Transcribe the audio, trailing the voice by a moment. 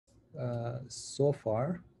so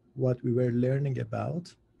far, what we were learning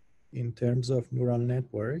about in terms of neural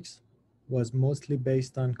networks was mostly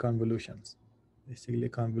based on convolutions, basically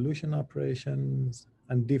convolution operations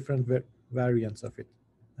and different variants of it,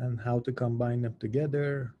 and how to combine them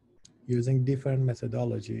together using different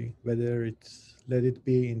methodology, whether it's let it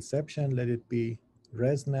be inception, let it be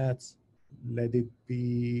ResNets, let it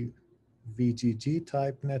be VGG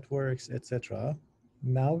type networks, etc.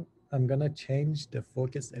 Now I'm gonna change the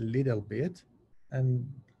focus a little bit and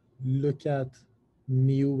look at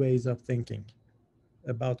new ways of thinking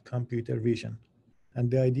about computer vision. And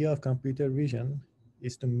the idea of computer vision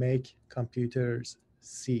is to make computers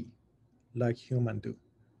see like humans do.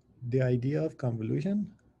 The idea of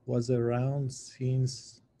convolution was around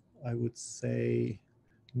since, I would say,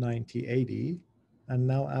 1980. And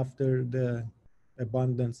now, after the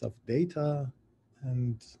abundance of data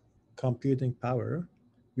and computing power,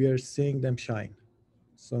 we are seeing them shine.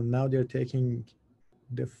 So now they're taking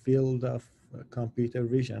the field of computer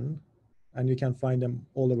vision, and you can find them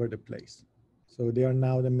all over the place. So they are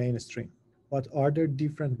now the mainstream. But are there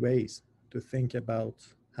different ways to think about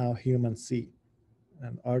how humans see?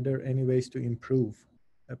 And are there any ways to improve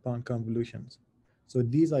upon convolutions? So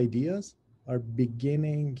these ideas are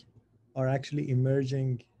actually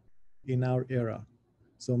emerging in our era.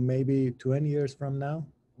 So maybe 20 years from now,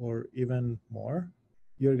 or even more,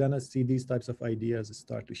 you're gonna see these types of ideas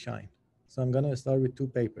start to shine. So I'm gonna start with two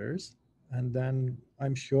papers, and then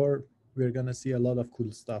I'm sure we're gonna see a lot of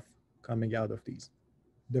cool stuff coming out of these.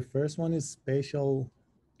 The first one is spatial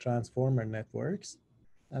transformer networks.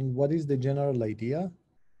 And what is the general idea?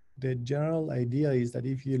 The general idea is that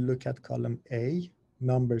if you look at column A,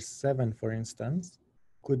 number 7, for instance,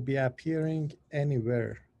 could be appearing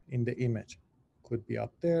anywhere in the image. Could be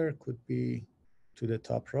up there, could be to the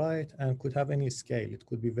top right, and could have any scale. It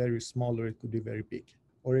could be very small, or it could be very big,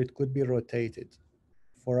 or it could be rotated.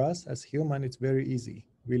 For us as human, it's very easy.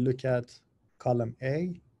 We look at column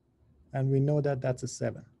A, and we know that that's a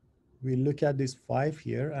 7. We look at this 5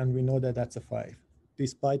 here, and we know that that's a 5,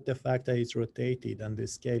 despite the fact that it's rotated and the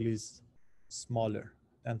scale is smaller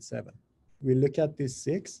than 7. We look at this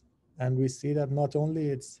 6, and we see that not only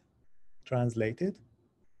it's translated,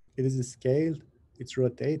 it is scaled, it's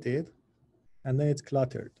rotated, and then it's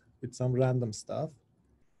cluttered with some random stuff.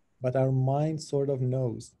 But our mind sort of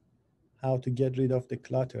knows how to get rid of the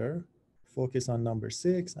clutter, focus on number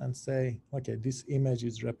 6, and say, okay, this image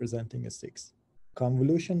is representing a 6.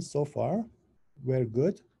 Convolutions so far were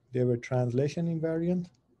good. They were translation invariant,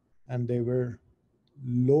 and they were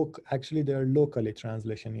actually they're locally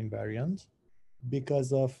translation invariant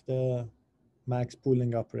because of the max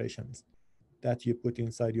pooling operations that you put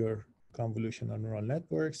inside your convolutional neural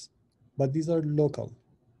networks. But these are local.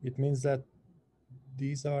 It means that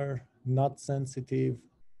these are not sensitive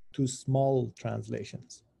to small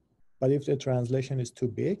translations. But if the translation is too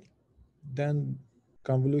big, then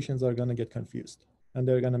convolutions are going to get confused and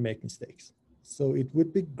they're going to make mistakes. So it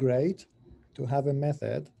would be great to have a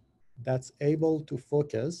method that's able to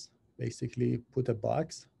focus, basically put a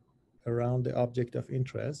box around the object of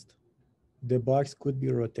interest. The box could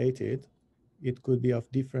be rotated. It could be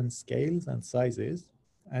of different scales and sizes,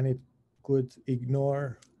 and it could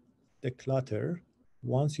ignore the clutter.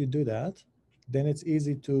 Once you do that, then it's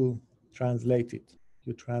easy to translate it.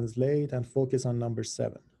 You translate and focus on number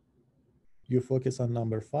 7. You focus on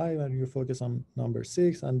number 5, and you focus on number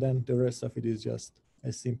 6, and then the rest of it is just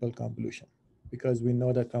a simple convolution, because we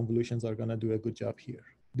know that convolutions are going to do a good job here.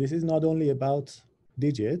 This is not only about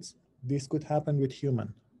digits. This could happen with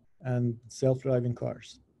human and self-driving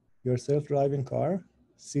cars. Your self-driving car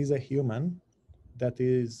sees a human that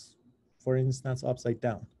is, for instance, upside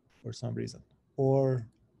down for some reason. Or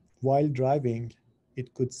while driving,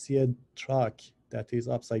 it could see a truck that is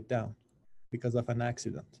upside down because of an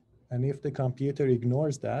accident. And if the computer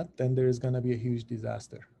ignores that, then there is going to be a huge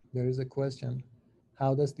disaster. There is a question,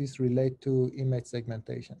 how does this relate to image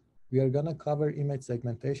segmentation? We are going to cover image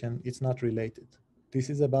segmentation. It's not related. This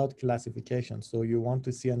is about classification. So you want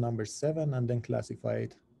to see a number 7 and then classify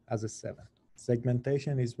it as a 7.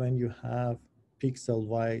 Segmentation is when you have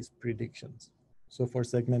pixel-wise predictions. So for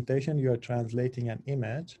segmentation, you are translating an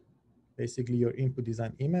image. Basically, your input is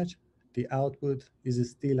an image. The output is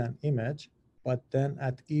still an image, but then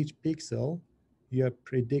at each pixel, you're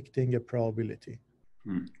predicting a probability.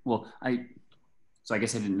 Well, I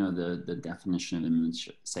guess I didn't know the definition of image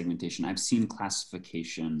segmentation. I've seen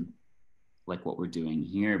classification like what we're doing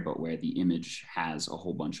here, but where the image has a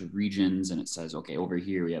whole bunch of regions and it says, okay, over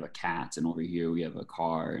here we have a cat, and over here we have a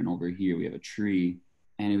car, and over here we have a tree.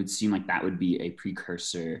 And it would seem like that would be a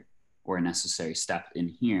precursor or a necessary step in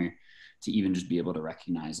here to even just be able to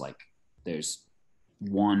recognize like there's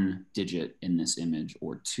one digit in this image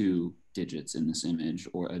or two digits in this image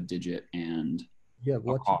or a digit and Yeah,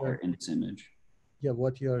 a car in this image. Yeah,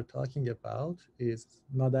 what you're talking about is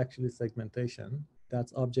not actually segmentation,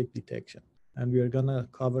 that's object detection. And we are gonna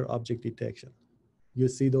cover object detection. You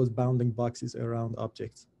see those bounding boxes around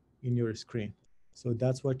objects in your screen. So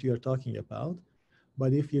that's what you're talking about.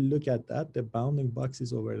 But if you look at that, the bounding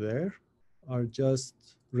boxes over there are just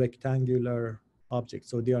rectangular objects,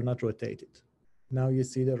 so they are not rotated. Now you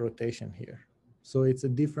see the rotation here. So it's a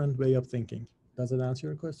different way of thinking. Does it answer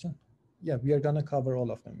your question? Yeah, we are gonna cover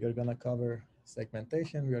all of them. We are gonna cover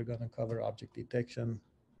segmentation, we are gonna cover object detection,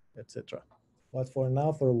 etc. But for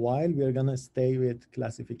now, for a while, we are gonna stay with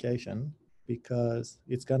classification because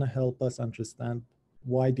it's gonna help us understand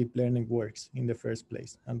why deep learning works in the first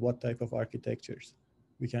place and what type of architectures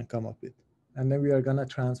we can come up with. And then we are gonna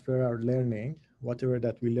transfer our learning, whatever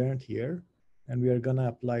that we learned here, and we are gonna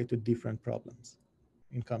apply to different problems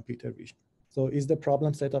in computer vision. So is the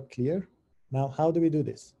problem setup clear? Now, how do we do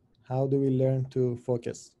this? How do we learn to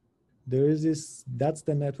focus? There is this, that's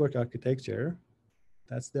the network architecture.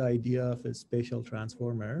 That's the idea of a spatial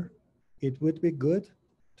transformer. It would be good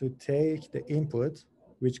to take the input,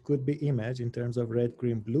 which could be image in terms of red,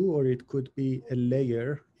 green, blue, or it could be a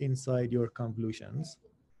layer inside your convolutions.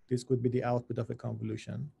 This could be the output of a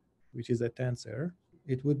convolution, which is a tensor.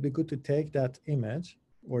 It would be good to take that image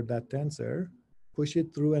or that tensor, push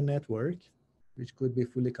it through a network, which could be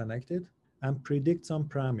fully connected, and predict some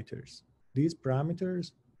parameters. These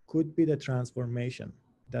parameters could be the transformation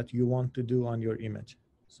that you want to do on your image.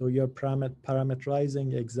 So you're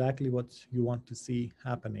parameterizing exactly what you want to see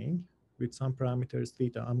happening with some parameters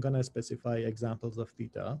theta. I'm going to specify examples of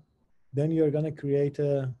theta. Then you're going to create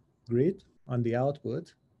a grid on the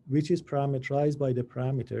output, which is parameterized by the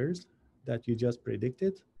parameters that you just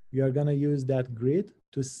predicted. You are going to use that grid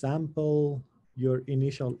to sample your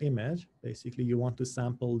initial image. Basically, you want to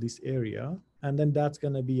sample this area, and then that's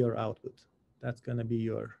going to be your output. That's going to be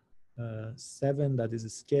your 7 that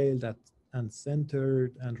is scaled and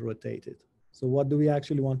centered and rotated. So what do we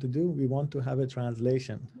actually want to do? We want to have a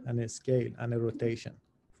translation and a scale and a rotation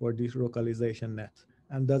for this localization net.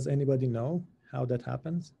 And does anybody know how that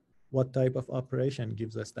happens? What type of operation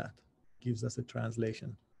gives us that? Gives us a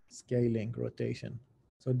translation, scaling, rotation.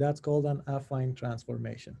 So that's called an affine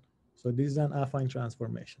transformation. So this is an affine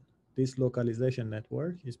transformation. This localization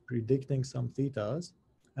network is predicting some thetas,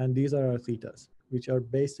 and these are our thetas, which are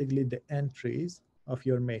basically the entries of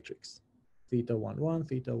your matrix. Theta 1, 1,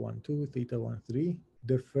 theta 1, 2, theta 1, 3.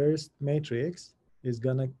 The first matrix is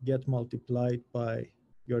gonna get multiplied by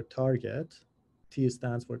your target. T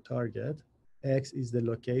stands for target. X is the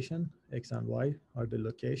location, X and Y are the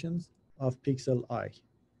locations of pixel I.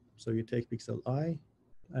 So you take pixel I,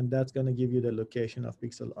 and that's gonna give you the location of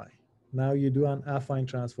pixel I. Now you do an affine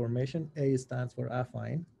transformation. A stands for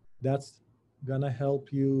affine. That's gonna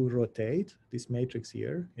help you rotate this matrix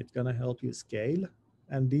here. It's gonna help you scale.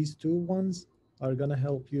 And these two ones are gonna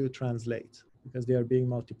help you translate because they are being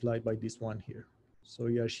multiplied by this one here. So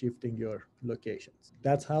you are shifting your locations.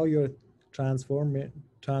 That's how your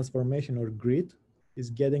transformation or grid is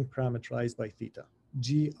getting parameterized by theta.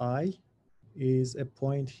 GI is a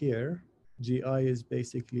point here. GI is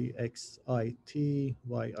basically XIT,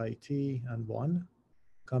 YIT, and 1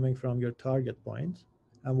 coming from your target point.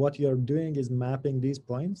 And what you're doing is mapping these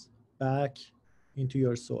points back into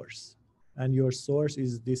your source. And your source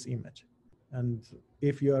is this image. And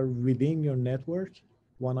if you are within your network,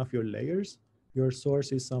 one of your layers, your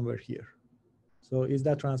source is somewhere here. So is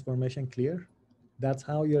that transformation clear? That's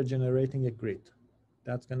how you're generating a grid.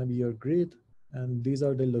 That's going to be your grid. And these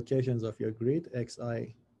are the locations of your grid,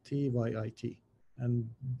 XIT, YIT. And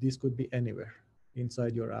this could be anywhere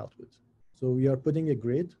inside your output. So we are putting a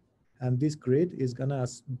grid, and this grid is going to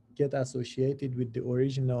get associated with the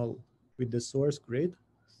original, with the source grid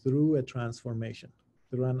through a transformation,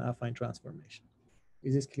 through an affine transformation.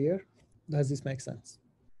 Is this clear? Does this make sense?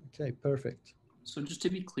 Okay, perfect. So just to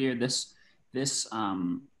be clear, this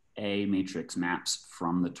A matrix maps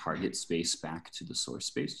from the target space back to the source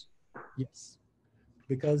space? Yes,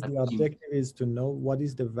 because the objective is to know what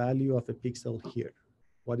is the value of a pixel here.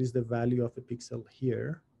 What is the value of a pixel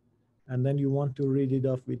here? And then you want to read it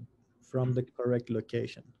off from the correct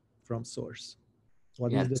location, from source.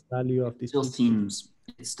 What is the value of this pixel?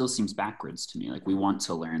 It still seems backwards to me. Like we want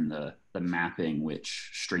to learn the mapping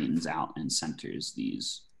which straightens out and centers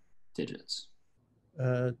these digits.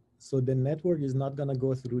 So the network is not going to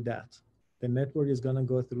go through that. The network is going to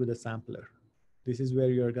go through the sampler. This is where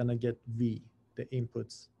you're going to get V, the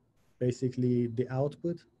inputs. Basically, the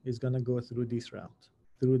output is going to go through this route.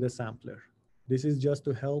 through the sampler. This is just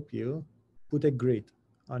to help you put a grid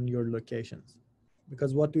on your locations.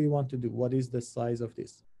 Because what do we want to do? What is the size of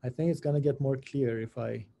this? I think it's going to get more clear if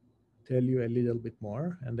I tell you a little bit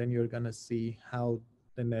more, and then you're going to see how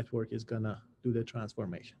the network is going to do the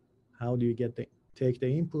transformation. How do you take the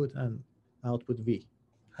input and output V?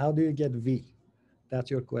 How do you get V? That's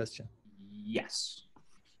your question. Yes.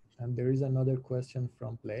 And there is another question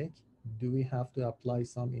from Blake. Do we have to apply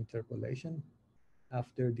some interpolation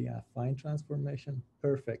after the affine transformation?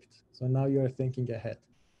 Perfect. So now you're thinking ahead.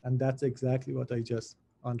 And that's exactly what I just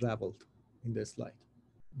unraveled in this slide.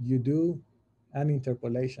 You do an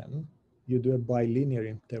interpolation, you do a bilinear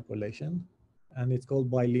interpolation, and it's called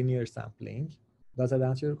bilinear sampling. Does that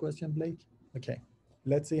answer your question, Blake? Okay.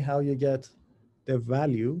 Let's see how you get the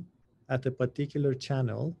value at a particular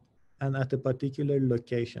channel and at a particular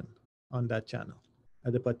location on that channel,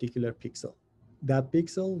 at a particular pixel. That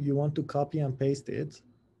pixel, you want to copy and paste it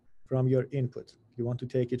from your input. You want to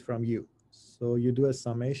take it from U. So you do a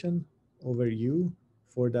summation over U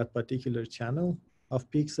for that particular channel of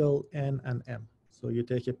pixel N and M. So you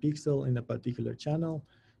take a pixel in a particular channel,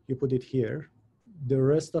 you put it here. The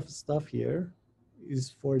rest of stuff here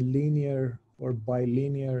is for linear or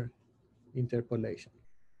bilinear interpolation.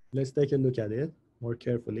 Let's take a look at it more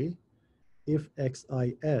carefully. If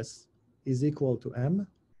xis is equal to m,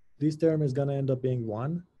 this term is going to end up being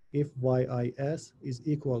 1. If yis is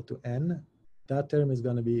equal to n, that term is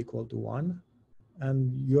going to be equal to 1.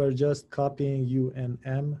 And you are just copying u and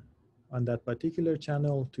m on that particular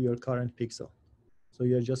channel to your current pixel. So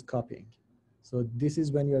you're just copying. So this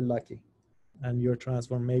is when you're lucky. And your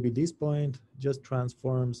transform, maybe this point just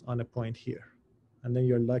transforms on a point here. And then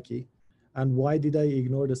you're lucky. And why did I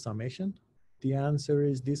ignore the summation? The answer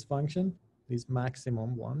is this function, these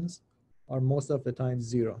maximum ones, are most of the time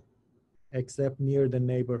 0, except near the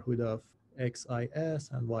neighborhood of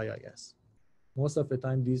xis and yis. Most of the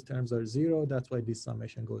time, these terms are 0. That's why this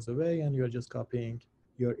summation goes away, and you're just copying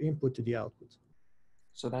your input to the output.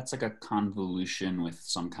 So that's like a convolution with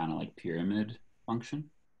some kind of like pyramid function.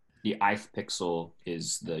 The ith pixel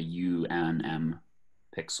is the U and M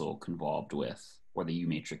pixel convolved with, or the U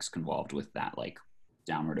matrix convolved with that like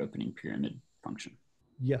downward opening pyramid function.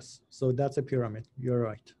 Yes, so that's a pyramid. You're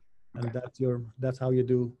right. Okay. And that's how you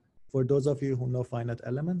do, for those of you who know finite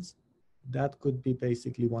elements, that could be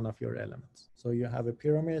basically one of your elements. So you have a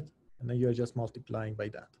pyramid, and then you're just multiplying by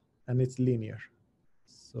that, and it's linear.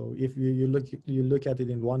 So if you look at it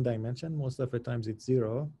in one dimension, most of the times it's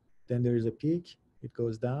 0. Then there is a peak, it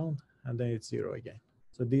goes down, and then it's 0 again.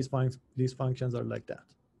 So these functions are like that.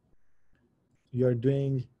 You're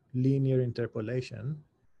doing linear interpolation,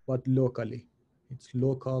 but locally. It's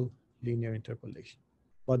local linear interpolation.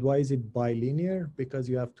 But why is it bilinear? Because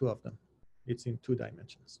you have 2 of them. It's in 2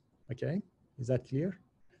 dimensions. Okay, is that clear?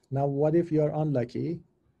 Now, what if you're unlucky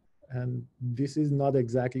and this is not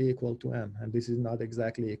exactly equal to m, and this is not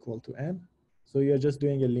exactly equal to n? So you're just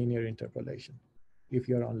doing a linear interpolation if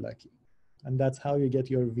you're unlucky. And that's how you get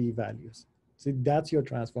your v values. See, that's your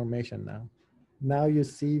transformation now. Now you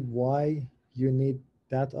see why you need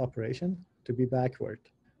that operation to be backward,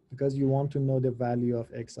 because you want to know the value of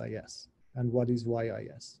xis and what is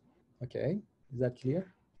yis. Okay, is that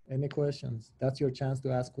clear? Any questions? That's your chance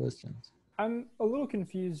to ask questions. I'm a little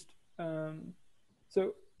confused.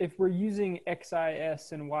 So if we're using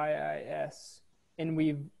XIS and YIS, and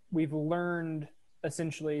we've learned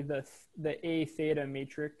essentially the A theta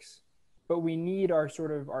matrix, but we need our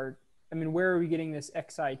I mean, where are we getting this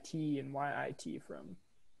XIT and YIT from?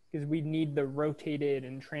 Because we need the rotated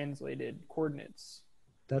and translated coordinates.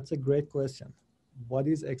 That's a great question. What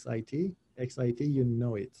is XIT? XIT, you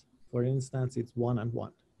know it. For instance, it's 1 and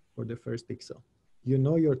 1 for the first pixel. You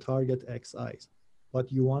know your target xi,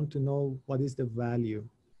 but you want to know what is the value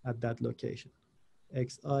at that location.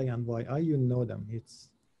 Xi and yi, you know them. It's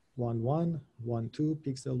 1, 1, 1, 2,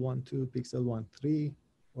 pixel 1, 2, pixel 1, 3,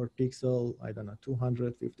 or pixel, I don't know,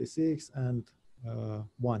 256 and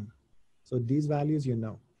 1. So these values you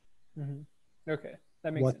know. Mm-hmm. Okay,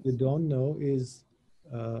 that makes What sense. you don't know is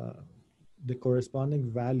the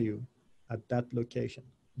corresponding value at that location.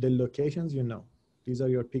 The locations you know, these are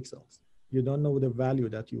your pixels. You don't know the value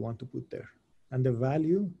that you want to put there. And the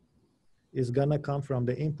value is gonna come from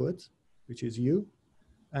the input, which is U,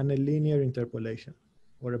 and a linear interpolation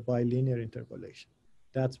or a bilinear interpolation.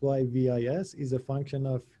 That's why VIS is a function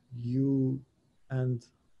of U and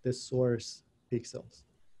the source pixels.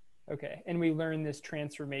 Okay, and we learn this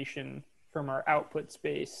transformation from our output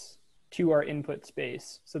space to our input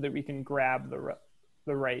space so that we can grab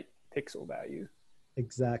the right pixel value.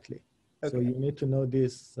 Exactly. Okay. So you need to know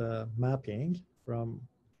this mapping from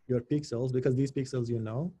your pixels, because these pixels you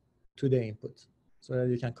know, to the input so that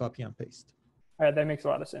you can copy and paste. All right, that makes a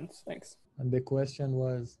lot of sense. Thanks. And the question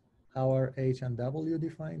was, how are H and W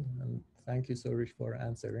defined? And thank you, Sourish, for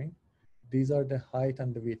answering. These are the height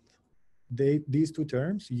and the width. These two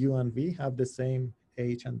terms, U and V, have the same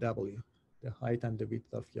H and W, the height and the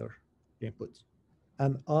width of your input.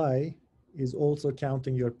 And I is also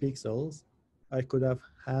counting your pixels. I could have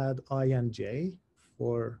had I and J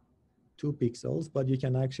for 2 pixels, but you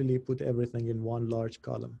can actually put everything in one large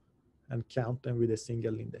column and count them with a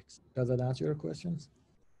single index. Does that answer your questions?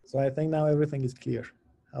 So I think now everything is clear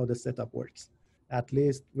how the setup works, at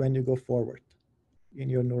least when you go forward in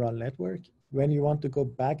your neural network. When you want to go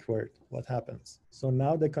backward, what happens? So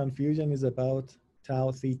now the confusion is about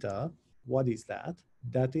tau theta. What is that?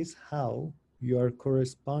 That is how you are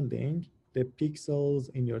corresponding the pixels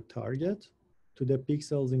in your target to the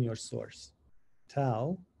pixels in your source.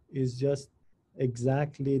 Tau is just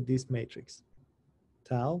exactly this matrix.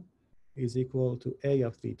 Tau is equal to A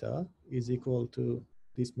of theta is equal to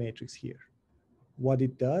this matrix here. What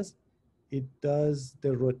it does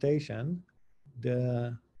the rotation,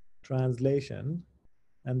 the translation,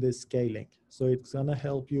 and the scaling. So it's gonna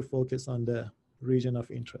help you focus on the region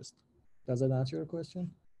of interest. Does that answer your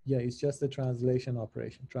question? Yeah, it's just a translation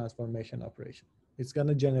operation, transformation operation. It's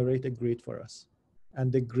gonna generate a grid for us.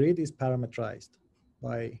 And the grid is parameterized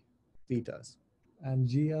by thetas. And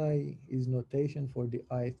GI is notation for the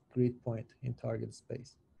ith grid point in target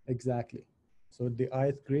space. Exactly. So the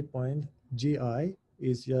ith grid point, GI,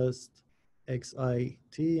 is just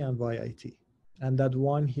XIT and YIT. And that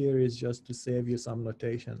one here is just to save you some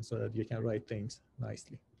notation so that you can write things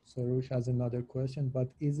nicely. So Rush has another question, but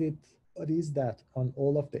what is that on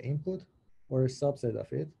all of the input or a subset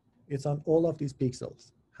of it? It's on all of these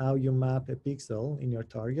pixels, how you map a pixel in your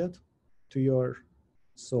target to your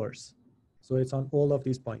source. So it's on all of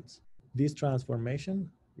these points. This transformation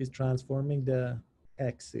is transforming the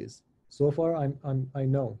x's. So far, I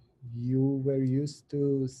know you were used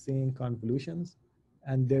to seeing convolutions,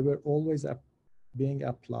 and they were always being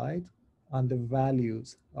applied on the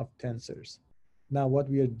values of tensors. Now, what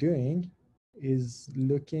we are doing is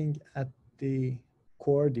looking at the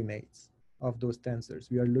coordinates of those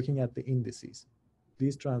tensors. We are looking at the indices.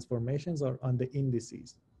 These transformations are on the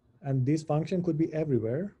indices. And this function could be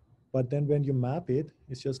everywhere, but then when you map it,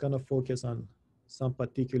 it's just going to focus on some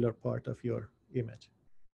particular part of your image.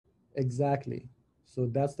 Exactly. So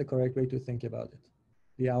that's the correct way to think about it.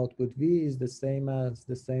 The output V is the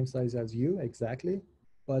same size as U, exactly,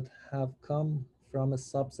 but have come from a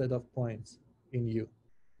subset of points in U.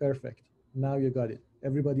 Perfect. Now you got it.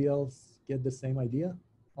 Everybody else get the same idea?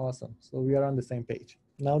 Awesome. So we are on the same page.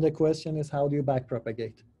 Now the question is, how do you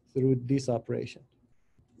backpropagate through this operation?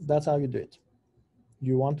 That's how you do it.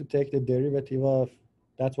 You want to take the derivative of,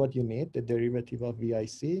 that's what you need, the derivative of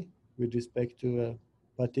VIC with respect to a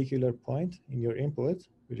particular point in your input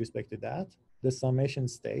with respect to that. The summation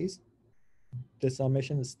stays. The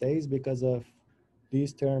summation stays because of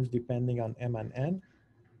these terms depending on M and N,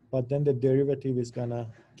 but then the derivative is gonna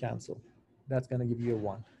cancel. That's gonna give you a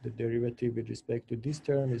 1. The derivative with respect to this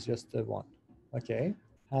term is just a 1. Okay,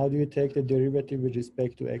 how do you take the derivative with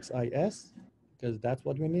respect to XIS? Because that's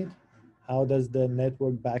what we need. How does the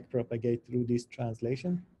network backpropagate through this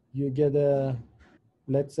translation? You get a,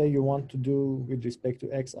 let's say you want to do with respect to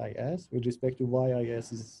XIS, with respect to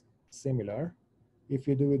YIS is similar. If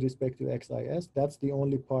you do with respect to XIS, that's the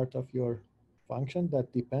only part of your function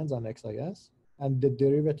that depends on XIS. And the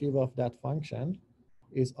derivative of that function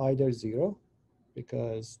is either 0,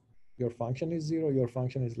 because your function is 0, your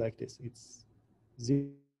function is like this. It's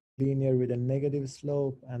linear with a negative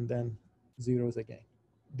slope and then zeros again.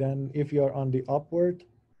 Then if you're on the upward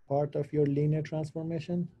part of your linear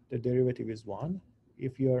transformation, the derivative is 1.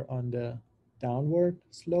 If you're on the downward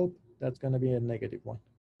slope, that's going to be a negative 1.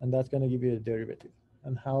 And that's going to give you a derivative.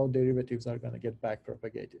 And how derivatives are going to get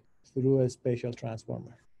backpropagated through a spatial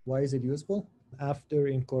transformer. Why is it useful? After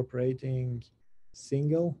incorporating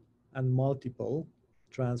single and multiple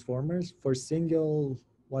transformers, for single,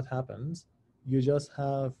 what happens? You just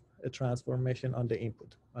have a transformation on the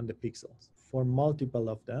input, on the pixels. For multiple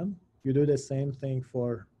of them, you do the same thing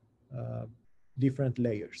for different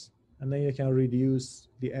layers. And then you can reduce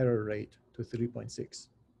the error rate to 3.6.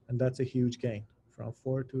 And that's a huge gain. From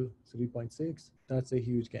 4 to 3.6, that's a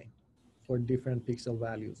huge gain for different pixel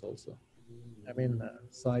values also. I mean,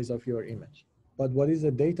 size of your image. But what is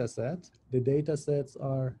a data set? The data sets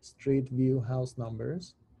are street view house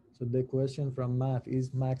numbers. So the question from Matt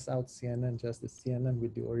is max out CNN just a CNN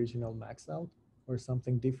with the original max out or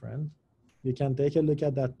something different? You can take a look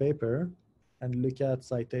at that paper and look at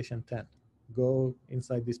citation 10. go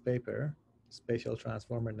inside this paper, Spatial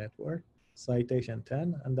Transformer Network, citation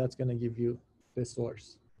 10, and that's going to give you the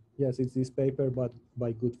source. Yes, it's this paper, but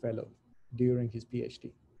by Goodfellow during his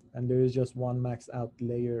PhD. And there is just one max out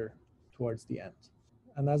layer towards the end.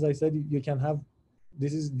 And as I said, you can have,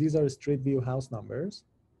 these are street view house numbers,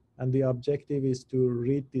 and the objective is to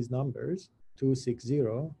read these numbers 260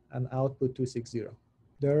 and output 260.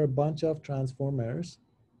 There are a bunch of transformers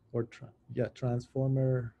or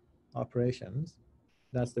transformer operations.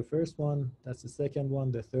 That's the first one, that's the second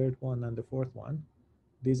one, the third one, and the fourth one.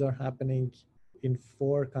 These are happening in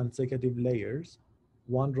 4 consecutive layers,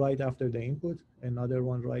 one right after the input, another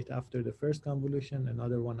one right after the first convolution,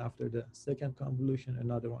 another one after the second convolution,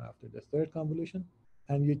 another one after the third convolution.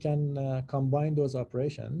 And you can combine those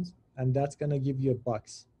operations, and that's going to give you a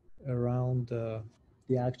box around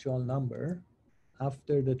the actual number.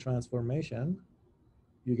 After the transformation,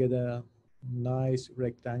 you get a nice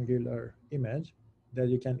rectangular image that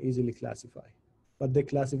you can easily classify. But the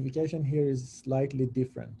classification here is slightly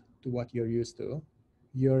different to what you're used to.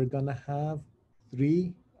 You're gonna have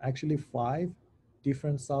 3, actually 5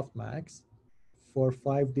 different softmax for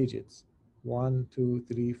 5 digits. 1, 2,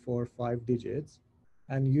 3, 4, 5 digits.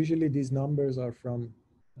 And usually these numbers are from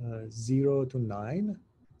 0 to 9.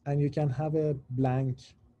 And you can have a blank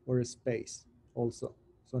or a space also.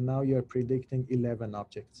 So now you're predicting 11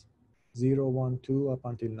 objects. 0, 1, 2 up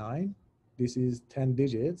until 9. This is 10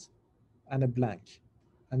 digits and a blank.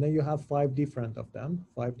 And then you have 5 different of them,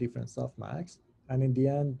 5 different softmax. And in the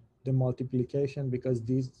end, the multiplication, because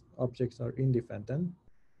these objects are independent,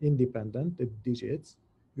 the digits,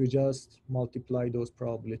 you just multiply those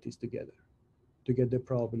probabilities together to get the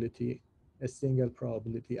probability, a single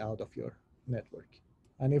probability out of your network.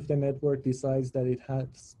 And if the network decides that it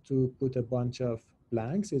has to put a bunch of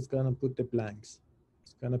blanks, it's gonna put the blanks.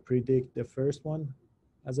 It's gonna predict the first one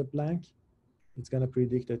as a blank. It's gonna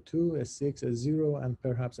predict a 2, a 6, a 0, and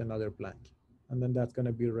perhaps another blank. And then that's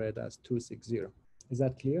gonna be read as 260. Is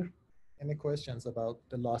that clear? Any questions about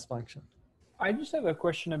the loss function? I just have a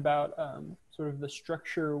question about sort of the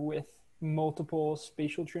structure with multiple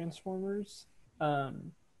spatial transformers.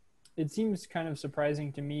 It seems kind of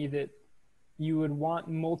surprising to me that you would want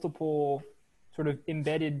multiple sort of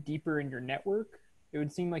embedded deeper in your network. It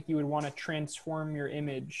would seem like you would want to transform your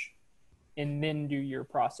image and then do your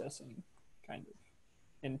processing kind of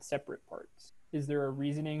in separate parts. Is there a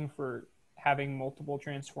reasoning for having multiple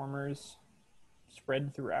transformers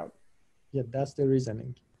spread throughout? Yeah, that's the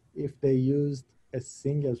reasoning. If they used a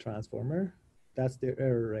single transformer, that's their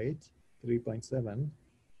error rate, 3.7.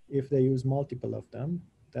 If they use multiple of them,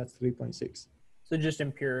 that's 3.6. So just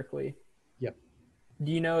empirically. Yep.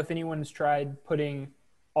 Do you know if anyone's tried putting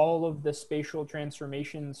all of the spatial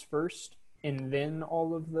transformations first and then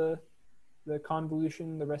all of the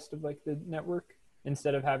convolution, the rest of like the network,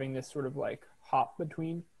 instead of having this sort of like hop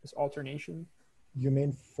between, this alternation? You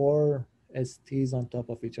mean 4 STs on top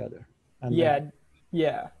of each other? And yeah, then,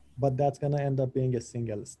 yeah. but that's going to end up being a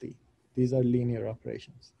single ST. These are linear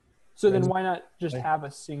operations. So then why not just have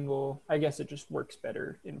a single? I guess it just works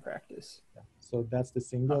better in practice. Yeah. So that's the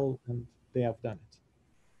single, and they have done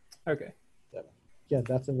it. Okay. Yeah,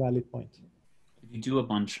 that's a valid point. If you do a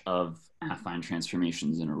bunch of affine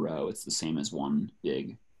transformations in a row, it's the same as one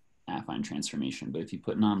big affine transformation. But if you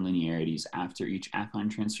put nonlinearities after each affine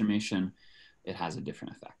transformation, it has a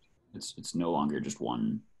different effect. It's no longer just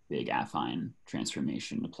one big affine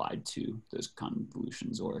transformation applied to those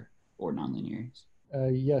convolutions or nonlinearities.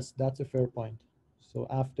 Yes, that's a fair point. So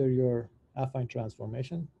after your affine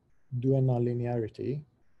transformation, do a nonlinearity,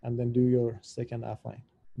 and then do your second affine.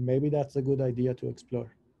 Maybe that's a good idea to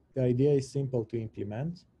explore. The idea is simple to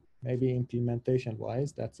implement. Maybe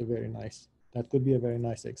implementation-wise, that could be a very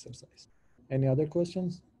nice exercise. Any other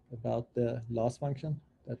questions about the loss function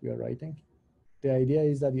that we are writing? The idea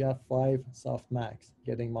is that you have 5 softmax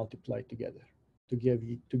getting multiplied together to give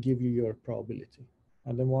you your probability.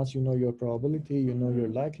 And then once you know your probability, you know your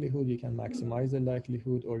likelihood, you can maximize the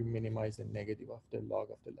likelihood or minimize the negative of the log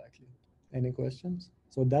of the likelihood. Any questions?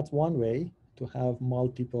 So that's one way to have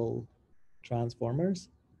multiple transformers.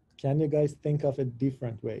 Can you guys think of a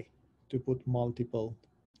different way to put multiple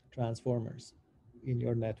transformers in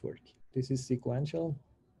your network? This is sequential.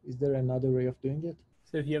 Is there another way of doing it?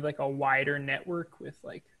 So if you have like a wider network with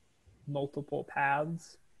like multiple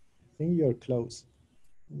paths? I think you're close.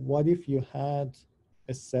 What if you had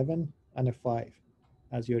a 7 and a 5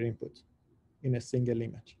 as your input in a single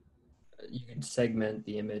image? You could segment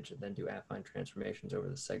the image and then do affine transformations over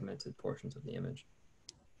the segmented portions of the image.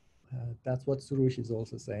 That's what Surush is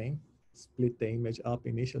also saying. Split the image up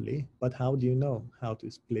initially, but how do you know how to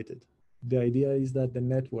split it? The idea is that the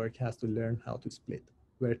network has to learn how to split,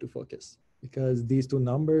 where to focus, because these two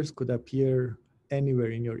numbers could appear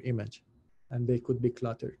anywhere in your image and they could be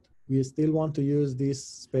cluttered. We still want to use this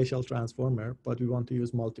spatial transformer, but we want to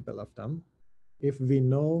use multiple of them. If we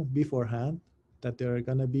know beforehand that there are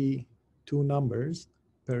going to be two numbers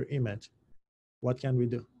per image, what can we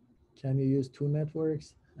do? Can you use two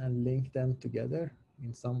networks and link them together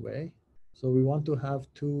in some way? So we want to have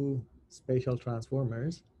two spatial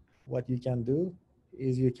transformers. What you can do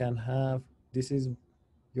is you can have, this is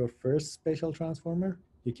your first spatial transformer.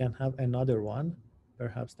 You can have another one,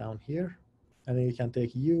 perhaps down here, and then you can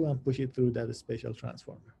take U and push it through that spatial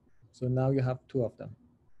transformer. So now you have two of them,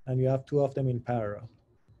 and you have two of them in parallel.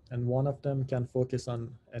 And one of them can focus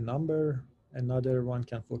on a number, another one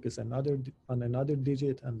can focus on another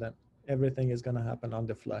digit, and then everything is going to happen on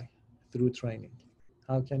the fly through training.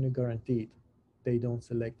 How can you guarantee they don't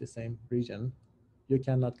select the same region? You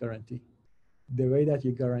cannot guarantee. The way that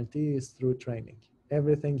you guarantee is through training.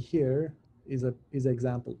 Everything here is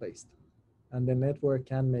example based, and the network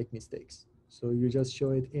can make mistakes. So you just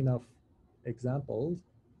show it enough examples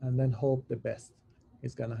and then hope the best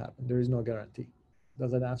is going to happen. There is no guarantee.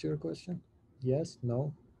 Does that answer your question? Yes?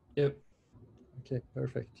 No? Yep. Okay,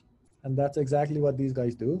 perfect. And that's exactly what these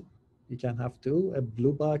guys do. You can have two, a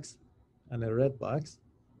blue box and a red box,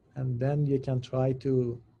 and then you can try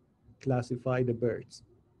to classify the birds,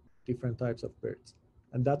 different types of birds.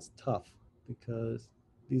 And that's tough because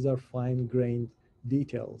these are fine-grained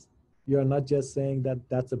details. You're not just saying that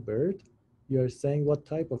that's a bird, you're saying what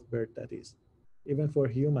type of bird that is. Even for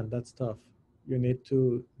human, that's tough. You need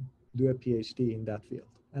to do a PhD in that field.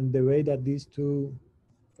 And the way that these two,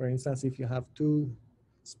 for instance, if you have two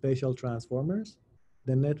spatial transformers,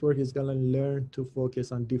 the network is going to learn to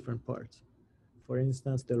focus on different parts. For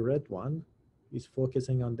instance, the red one is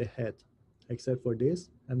focusing on the head, except for this.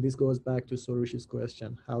 And this goes back to Soroush's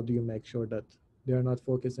question, how do you make sure that they're not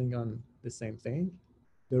focusing on the same thing?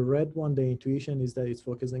 The red one, the intuition is that it's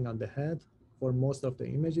focusing on the head for most of the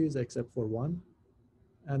images, except for one.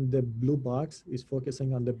 And the blue box is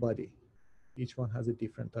focusing on the body. Each one has a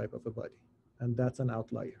different type of a body. And that's an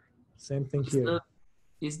outlier. Same thing here.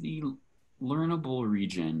 Is the learnable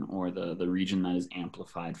region, or the region that is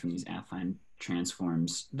amplified from these affine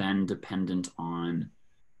transforms, then dependent on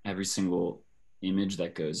every single image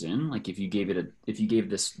that goes in? Like if you gave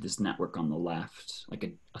this network on the left like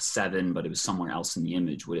a 7, but it was somewhere else in the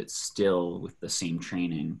image, would it still, with the same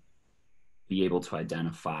training, be able to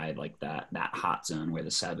identify like that hot zone where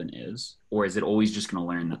the 7 is? Or is it always just going to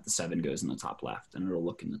learn that the 7 goes in the top left and it'll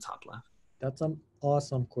look in the top left? That's an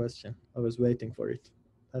awesome question. I was waiting for it.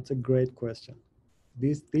 That's a great question.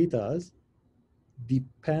 These thetas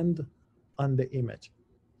depend on the image.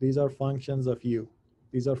 These are functions of U.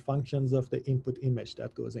 These are functions of the input image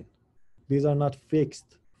that goes in. These are not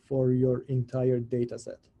fixed for your entire data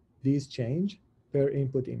set. These change per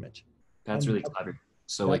input image. That's really clever.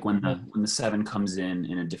 So like when the 7 comes in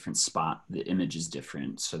a different spot, the image is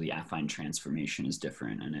different. So the affine transformation is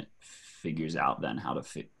different, and it figures out then how to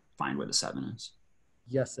find where the 7 is.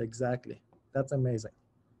 Yes, exactly. That's amazing.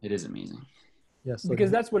 It is amazing. Yes. So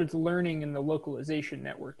because that's what it's learning in the localization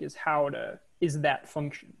network is that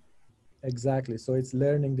function. Exactly. So it's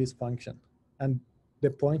learning this function. And the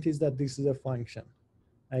point is that this is a function.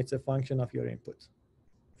 And it's a function of your input.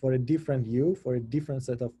 For a different U, for a different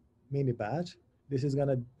set of mini batch, this is going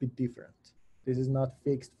to be different. This is not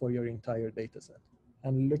fixed for your entire data set.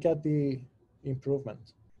 And look at the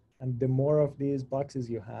improvement. And the more of these boxes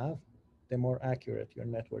you have, the more accurate your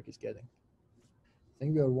network is getting. I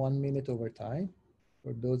think we are 1 minute over time.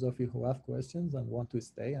 For those of you who have questions and want to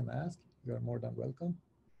stay and ask, you are more than welcome.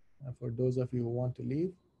 And for those of you who want to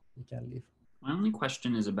leave, you can leave. My only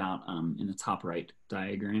question is about in the top right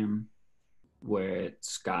diagram, where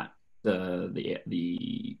it's got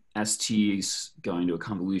the STs going to a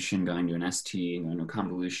convolution, going to an ST, going to a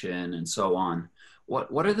convolution, and so on.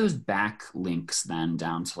 What are those back links then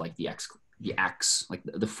down to like the X, like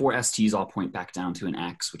the 4 STs all point back down to an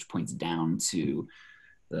X, which points down to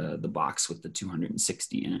the box with the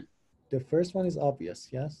 260 in it? The first one is obvious,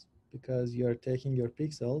 yes, because you're taking your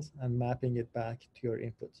pixels and mapping it back to your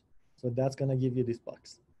input. So that's going to give you this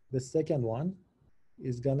box. The second one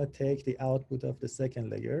is going to take the output of the second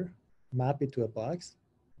layer, map it to a box.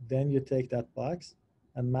 Then you take that box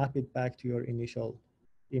and map it back to your initial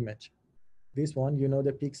image. This one, you know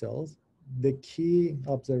the pixels. The key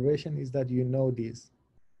observation is that you know these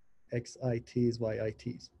XITs,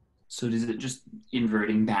 YITs. So is it just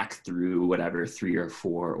inverting back through whatever 3 or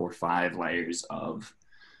 4 or 5 layers of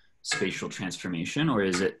spatial transformation, or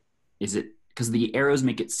is it because the arrows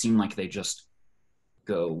make it seem like they just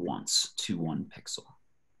go once to one pixel.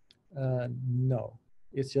 No,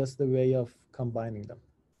 it's just the way of combining them.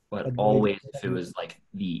 But But always, if it was like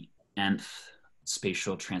the nth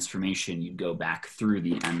spatial transformation, you'd go back through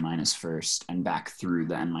the n minus first and back through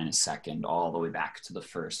the n minus second, all the way back to the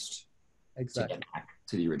first Exactly. to get back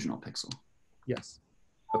to the original pixel. Yes.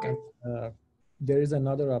 Okay. There is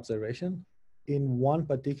another observation. In one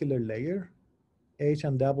particular layer, H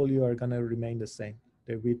and W are going to remain the same,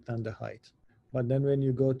 the width and the height. But then when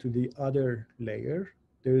you go to the other layer,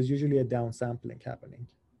 there is usually a downsampling happening.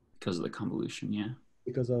 Because of the convolution, yeah.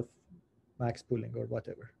 Because of max pooling or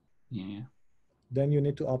whatever. Yeah. Then you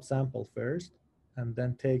need to upsample first and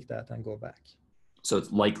then take that and go back. So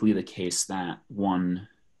it's likely the case that one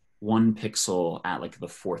pixel at like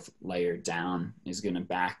the fourth layer down is going to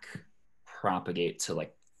back propagate to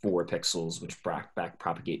like 4 pixels, which back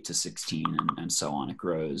propagate to 16 and so on. It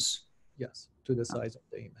grows. Yes, to the size of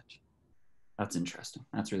the image. That's interesting.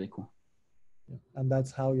 That's really cool. Yeah. And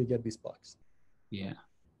that's how you get these bugs. Yeah,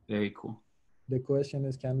 very cool. The question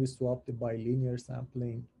is, can we swap the bilinear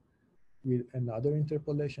sampling with another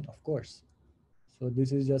interpolation? Of course. So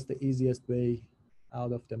this is just the easiest way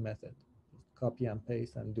out of the method. Copy and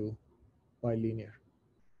paste and do bilinear.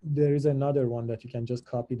 There is another one that you can just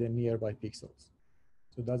copy the nearby pixels.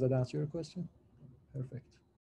 So does that answer your question? Perfect.